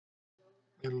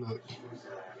And look,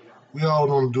 we all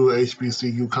want to do an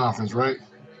HBCU conference, right?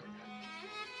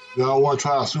 We all want to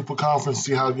try a super conference,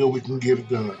 see how good we can get it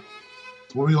done.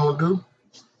 So what we gonna do?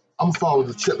 I'm gonna follow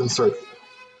the Chitlin circuit.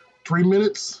 3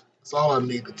 minutes. That's all I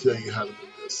need to tell you how to do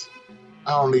this.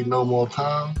 I don't need no more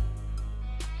time.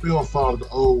 We gonna follow the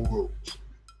old rules.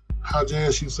 How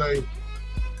Jazz you say,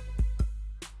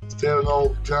 standing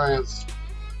on giants,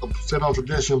 standing on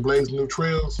tradition, blazing new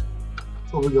trails.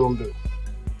 That's what we gonna do.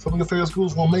 Some of your favorite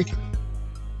schools won't make it.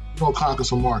 We're gonna conquer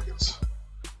some markets.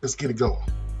 Let's get it going.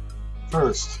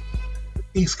 First, the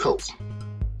East Coast,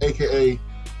 aka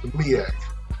the MEAC,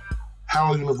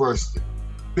 Howard University,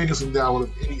 biggest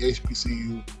endowment of any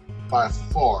HBCU by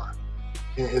far,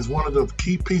 and is one of the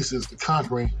key pieces to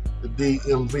conquering the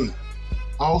DMV.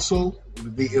 Also, the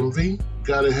DMV, you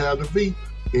gotta have the V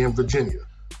in Virginia.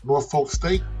 Norfolk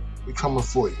State, we coming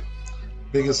for you.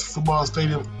 Biggest football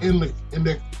stadium in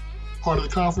that part of the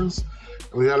conference,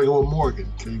 and we gotta go with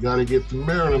Morgan, because you gotta get the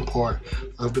Maryland part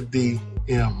of the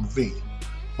DMV.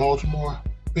 Baltimore,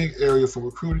 big area for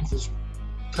recruiting for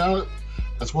talent,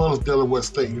 as well as Delaware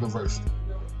State University.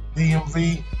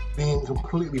 DMV being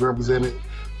completely represented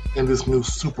in this new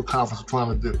super conference we're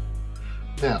trying to do.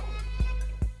 Now,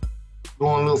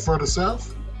 going a little further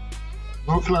south,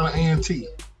 North Carolina A&T,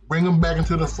 bring them back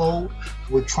into the fold.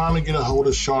 We're trying to get a hold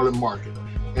of Charlotte market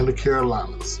and the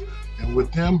Carolinas. And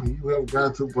with them, you have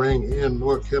got to bring in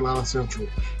North Carolina Central.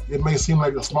 It may seem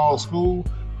like a small school,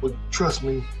 but trust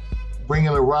me,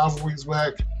 bringing the rivalries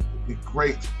back would be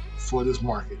great for this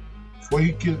market. Before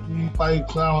you get anybody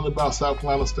clowning about South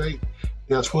Carolina State,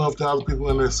 they have 12,000 people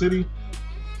in their city.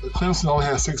 Clemson only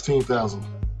has 16,000.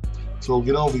 So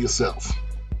get over yourself.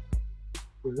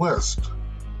 The West,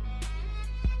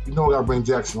 you know we gotta bring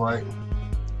Jackson, right?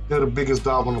 They're the biggest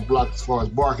dog on the block as far as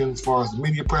barking, as far as the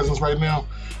media presence right now.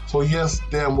 So yes,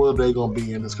 damn well they're gonna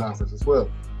be in this conference as well.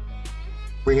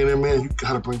 Bringing them in, you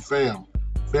gotta bring FAM.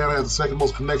 FAM has the second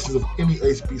most connections of any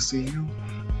HBCU.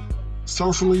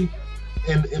 Socially,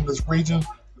 in this region,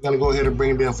 we're gonna go ahead and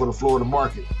bring it in for the Florida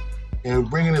market. And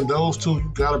bringing in those two,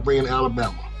 you gotta bring in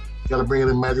Alabama. You gotta bring in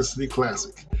the Magic City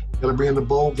Classic. You gotta bring in the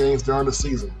bowl games during the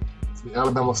season. For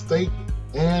Alabama State,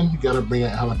 and you gotta bring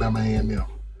in Alabama A&M.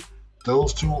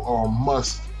 Those two are a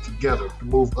must together to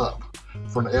move up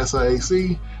from the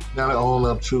SIAC now they're on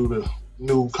up to the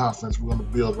new conference we're gonna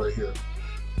build right here.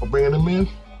 We're bringing them in,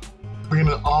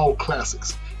 bringing in all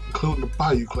classics, including the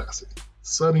Bayou Classic.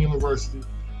 Southern University,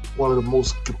 one of the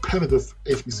most competitive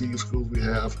HBCU schools we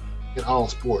have in all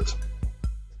sports.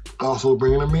 Also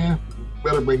bringing them in,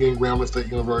 better bring in Grambling State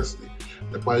University.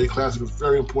 The Bayou Classic is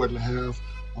very important to have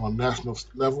on a national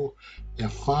level.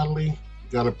 And finally, you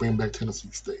gotta bring back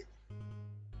Tennessee State.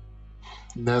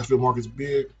 Nashville market's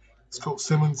big. It's Coach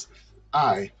Simmons.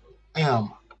 I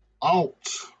am out.